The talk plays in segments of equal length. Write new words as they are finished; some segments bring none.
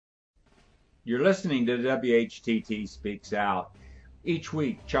You're listening to WHTT Speaks Out. Each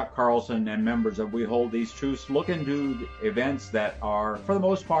week, Chuck Carlson and members of We Hold These Truths look into events that are, for the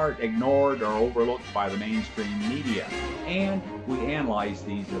most part, ignored or overlooked by the mainstream media. And we analyze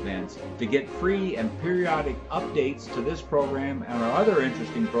these events. To get free and periodic updates to this program and our other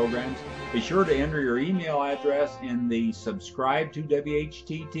interesting programs, be sure to enter your email address in the Subscribe to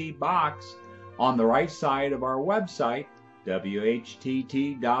WHTT box on the right side of our website,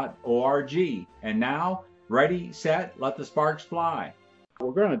 WHTT.org. And now, ready, set, let the sparks fly.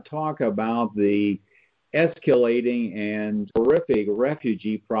 We're going to talk about the escalating and horrific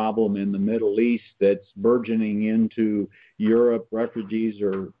refugee problem in the Middle East that's burgeoning into Europe. Refugees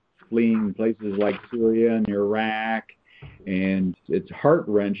are fleeing places like Syria and Iraq, and it's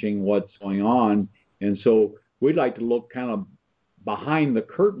heart-wrenching what's going on. And so we'd like to look kind of behind the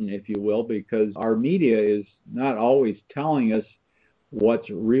curtain, if you will, because our media is not always telling us what's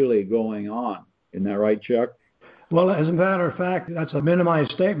really going on. Isn't that right, Chuck? Well, as a matter of fact, that's a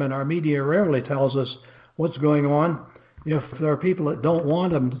minimized statement. Our media rarely tells us what's going on if there are people that don't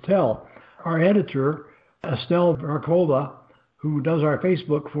want them to tell. Our editor, Estelle Varkova, who does our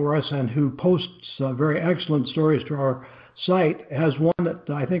Facebook for us and who posts very excellent stories to our site, has one that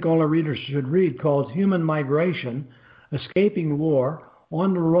I think all our readers should read called Human Migration, Escaping War,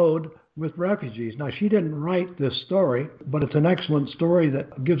 on the Road with Refugees. Now, she didn't write this story, but it's an excellent story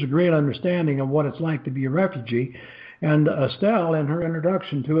that gives a great understanding of what it's like to be a refugee. And Estelle, in her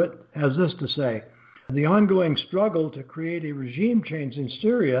introduction to it, has this to say: the ongoing struggle to create a regime change in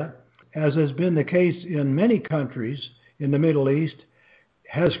Syria, as has been the case in many countries in the Middle East,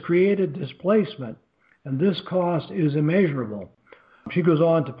 has created displacement, and this cost is immeasurable. She goes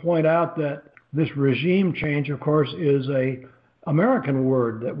on to point out that this regime change, of course, is an American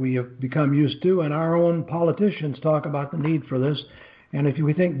word that we have become used to, and our own politicians talk about the need for this. And if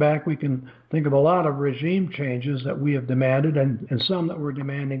we think back, we can think of a lot of regime changes that we have demanded and some that we're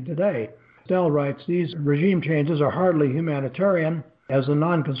demanding today. Estelle writes, these regime changes are hardly humanitarian, as the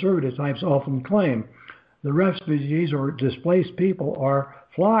non-conservative types often claim. The refugees or displaced people are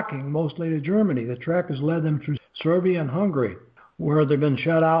flocking mostly to Germany. The trek has led them through Serbia and Hungary, where they've been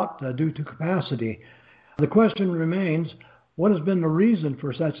shut out due to capacity. The question remains, what has been the reason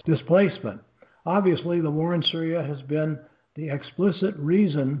for such displacement? Obviously, the war in Syria has been the explicit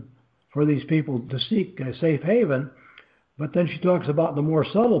reason for these people to seek a safe haven, but then she talks about the more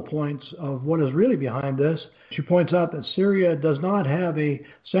subtle points of what is really behind this. She points out that Syria does not have a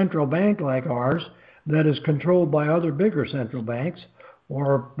central bank like ours that is controlled by other bigger central banks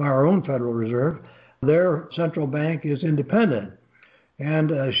or by our own Federal Reserve. Their central bank is independent.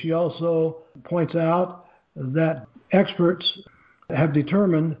 And she also points out that experts have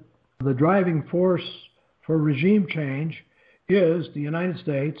determined the driving force for regime change is the United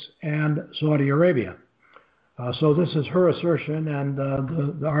States and Saudi Arabia. So this is her assertion, and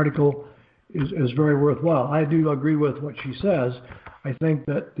the article is very worthwhile. I do agree with what she says. I think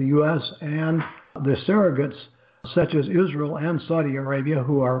that the U.S. and the surrogates, such as Israel and Saudi Arabia,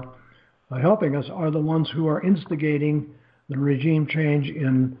 who are helping us, are the ones who are instigating the regime change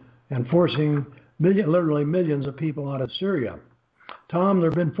and forcing literally millions of people out of Syria. Tom, there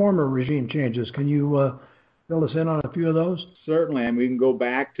have been former regime changes. Can you fill us in on a few of those? Certainly, and we can go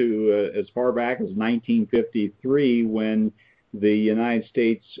back to as far back as 1953 when the United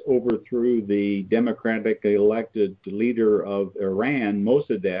States overthrew the democratically elected leader of Iran,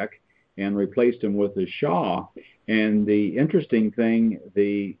 Mossadegh, and replaced him with the Shah. And the interesting thing,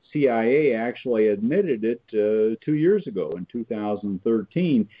 the CIA actually admitted it 2 years ago in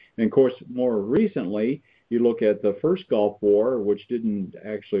 2013. And of course, more recently, you look at the first Gulf War, which didn't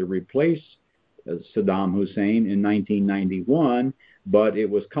actually replace Saddam Hussein in 1991, but it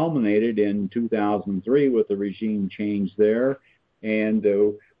was culminated in 2003 with the regime change there. And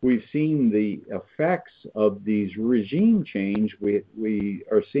we've seen the effects of these regime change. We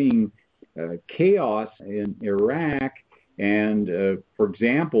are seeing chaos in Iraq, and for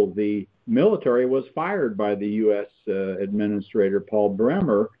example, the military was fired by the U.S. Administrator Paul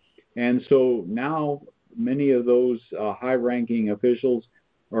Bremer, and so now many of those high-ranking officials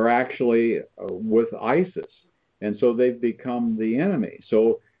are actually with ISIS, and so they've become the enemy.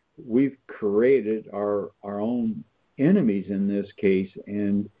 So we've created our own enemies in this case,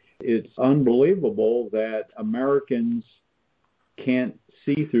 and it's unbelievable that Americans can't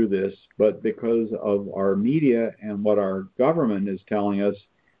see through this, but because of our media and what our government is telling us,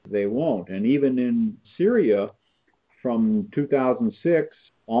 they won't. And even in Syria, from 2006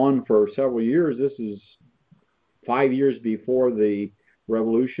 on for several years, this is 5 years before the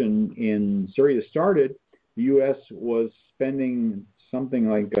revolution in Syria started, the U.S. was spending something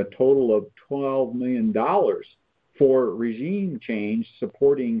like a total of $12 million for regime change,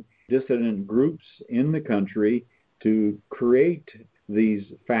 supporting dissident groups in the country to create these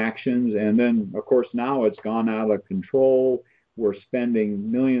factions. And then, of course, now it's gone out of control. We're spending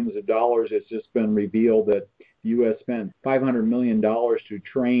millions of dollars. It's just been revealed that the U.S. spent $500 million to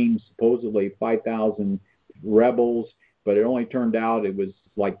train supposedly 5,000 rebels, but it only turned out it was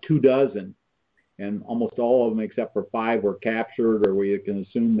like 24, and almost all of them except for 5 were captured, or we can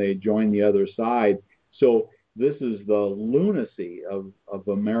assume they joined the other side. So this is the lunacy of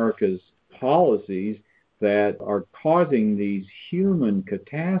America's policies that are causing these human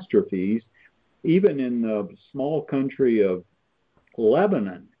catastrophes. Even in the small country of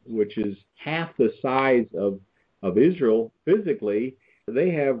Lebanon, which is half the size of Israel physically,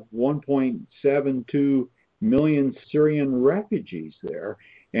 they have 1.72 million Syrian refugees there.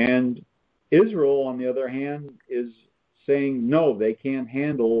 And Israel, on the other hand, is saying no, they can't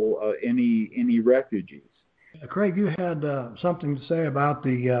handle any refugees. Craig, you had something to say about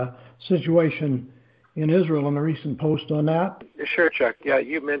the situation in Israel in the recent post on that? Sure, Chuck. Yeah,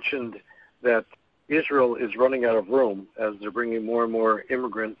 you mentioned that Israel is running out of room as they're bringing more and more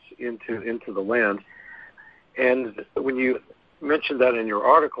immigrants into the land. And when you mentioned that in your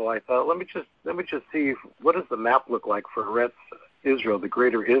article, I thought, let me just see, what does the map look like for Eretz Israel, the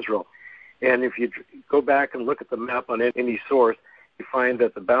greater Israel? And if you go back and look at the map on any source, you find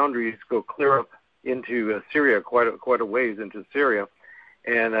that the boundaries go clear up into Syria, quite a ways into Syria.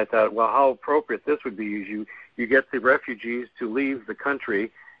 And I thought, well, how appropriate this would be. You get the refugees to leave the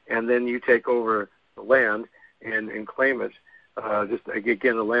country, and then you take over the land and claim it. Just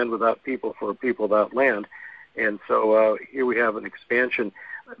again, a land without people for people without land. And so here we have an expansion.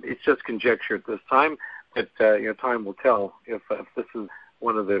 It's just conjecture at this time, but time will tell if this is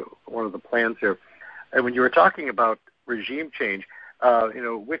one of the plans here. And when you were talking about regime change,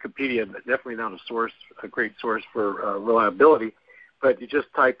 Wikipedia is definitely not a great source for reliability, but you just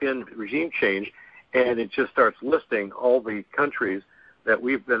type in regime change, and it just starts listing all the countries that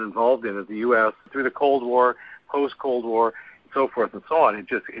we've been involved in as the U.S. through the Cold War, post-Cold War, so forth and so on. It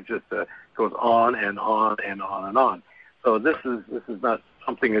just goes on and on and on and on. So this is not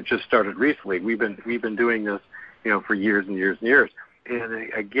something that just started recently. We've been doing this, for years and years and years.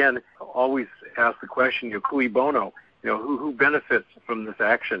 And again, always ask the question, cui bono, who benefits from this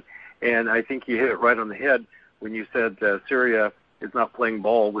action? And I think you hit it right on the head when you said Syria is not playing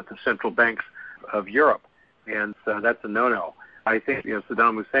ball with the central banks of Europe, and that's a no-no. I think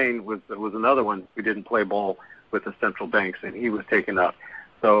Saddam Hussein was another one who didn't play ball with the central banks, and he was taken out.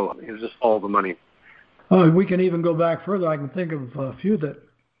 So it was just all the money. Oh, we can even go back further. I can think of a few that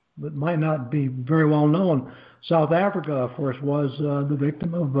might not be very well known. South Africa, of course, was the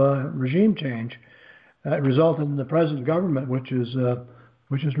victim of regime change. It resulted in the present government, which is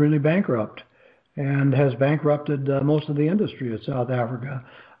really bankrupt and has bankrupted most of the industry of South Africa.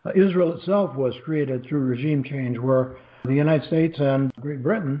 Israel itself was created through regime change, where the United States and Great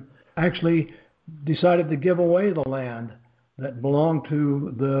Britain actually decided to give away the land that belonged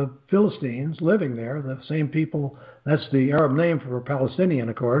to the Philistines living there, the same people. That's the Arab name for Palestinian,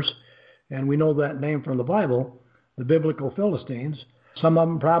 of course, and we know that name from the Bible, the biblical Philistines. Some of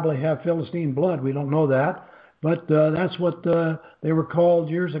them probably have Philistine blood. We don't know that. But that's what they were called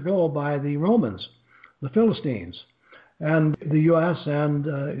years ago by the Romans, the Philistines. And the U.S. and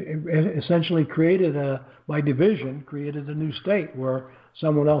essentially by division, created a new state where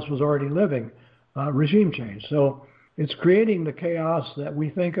someone else was already living, regime change. So it's creating the chaos that we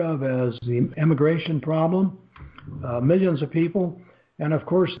think of as the immigration problem, millions of people. And of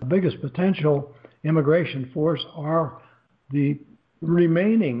course, the biggest potential immigration force are the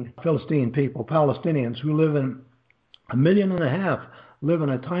remaining Philistine people, Palestinians, who live in 1.5 million, live in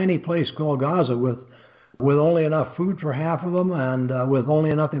a tiny place called Gaza with only enough food for half of them and with only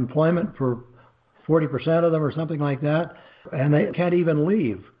enough employment for 40% of them or something like that. And they can't even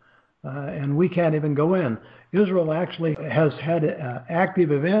leave. And we can't even go in. Israel actually has had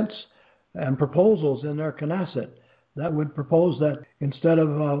active events and proposals in their Knesset that would propose that instead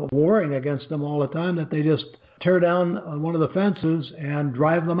of warring against them all the time, that they just tear down one of the fences and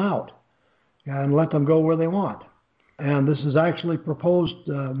drive them out and let them go where they want. And this is actually proposed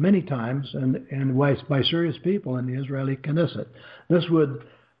many times and by serious people in the Israeli Knesset. This would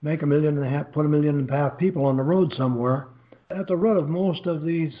make put 1.5 million people on the road somewhere. At the root of most of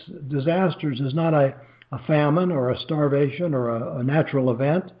these disasters is not a famine or a starvation or a natural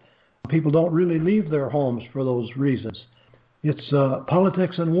event. People don't really leave their homes for those reasons. It's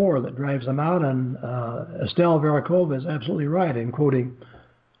politics and war that drives them out, and Estelle Verakova is absolutely right in quoting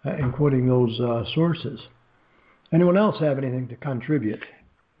those sources. Anyone else have anything to contribute?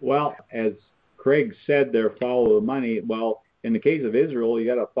 Well, as Craig said there, follow the money. Well, in the case of Israel, you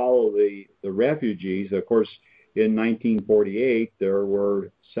got to follow the refugees. Of course, in 1948, there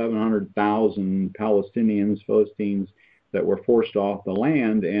were 700,000 Philistines that were forced off the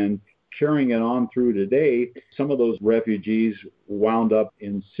land, and carrying it on through today, some of those refugees wound up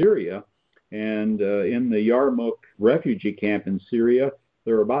in Syria. And in the Yarmouk refugee camp in Syria,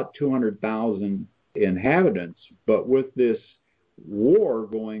 there are about 200,000 inhabitants. But with this war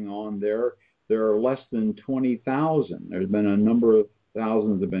going on there are less than 20,000. There's been a number of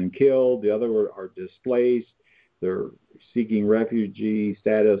thousands have been killed. The other are displaced. They're seeking refugee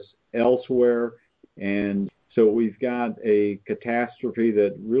status elsewhere. And so we've got a catastrophe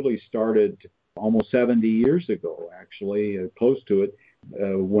that really started almost 70 years ago, actually, close to it,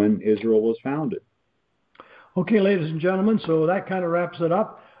 when Israel was founded. Okay, ladies and gentlemen, so that kind of wraps it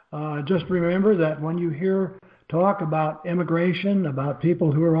up. Just remember that when you hear talk about immigration, about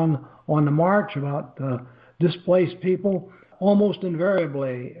people who are on the march, about displaced people, almost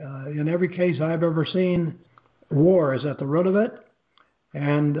invariably, in every case I've ever seen, war is at the root of it.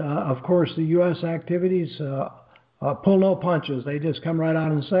 And, of course, the U.S. activities pull no punches. They just come right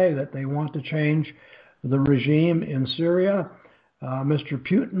out and say that they want to change the regime in Syria. Mr.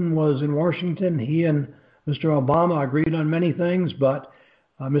 Putin was in Washington. He and Mr. Obama agreed on many things, but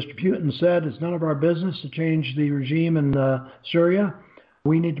Mr. Putin said it's none of our business to change the regime in Syria.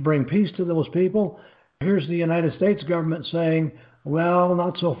 We need to bring peace to those people. Here's the United States government saying, well,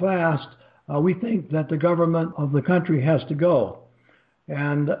 not so fast. We think that the government of the country has to go.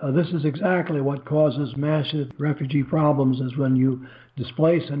 And this is exactly what causes massive refugee problems, is when you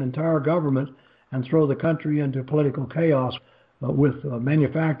displace an entire government and throw the country into political chaos with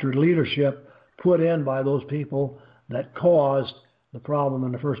manufactured leadership put in by those people that caused the problem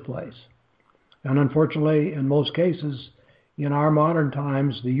in the first place. And unfortunately, in most cases, in our modern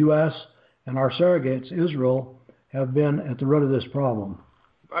times, the U.S. and our surrogates, Israel, have been at the root of this problem.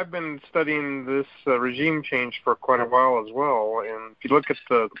 I've been studying this regime change for quite a while as well, and if you look at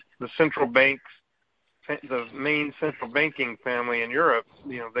the central banks, the main central banking family in Europe,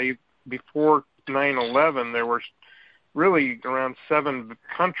 they before 9/11 there were really around 7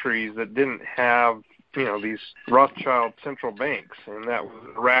 countries that didn't have these Rothschild central banks, and that was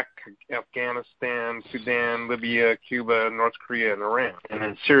Iraq, Afghanistan, Sudan, Libya, Cuba, North Korea, and Iran. And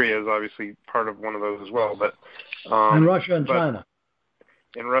then Syria is obviously part of one of those as well. But and Russia and China.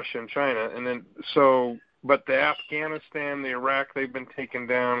 And Russia and China. And then but the Afghanistan, the Iraq, they've been taken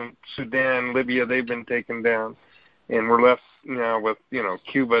down. Sudan, Libya, they've been taken down. And we're left now with,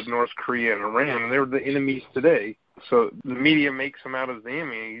 Cuba, North Korea, and Iran. And they're the enemies today. So the media makes them out as the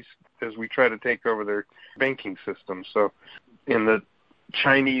enemies as we try to take over their banking system. So, and the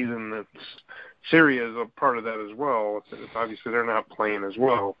Chinese and the Syria is a part of that as well. Obviously, they're not playing as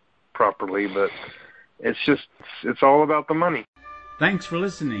well properly, but it's all about the money. Thanks for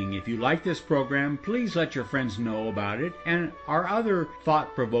listening. If you like this program, please let your friends know about it and our other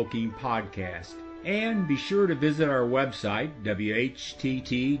thought-provoking podcast. And be sure to visit our website,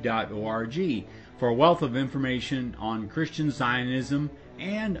 whtt.org, for a wealth of information on Christian Zionism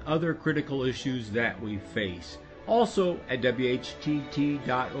and other critical issues that we face. Also, at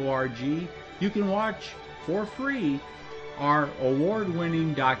whtt.org, you can watch for free our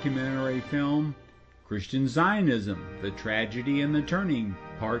award-winning documentary film, Christian Zionism, The Tragedy and the Turning,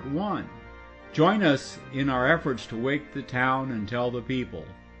 Part 1. Join us in our efforts to wake the town and tell the people.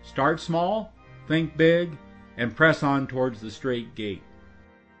 Start small, think big, and press on towards the straight gate.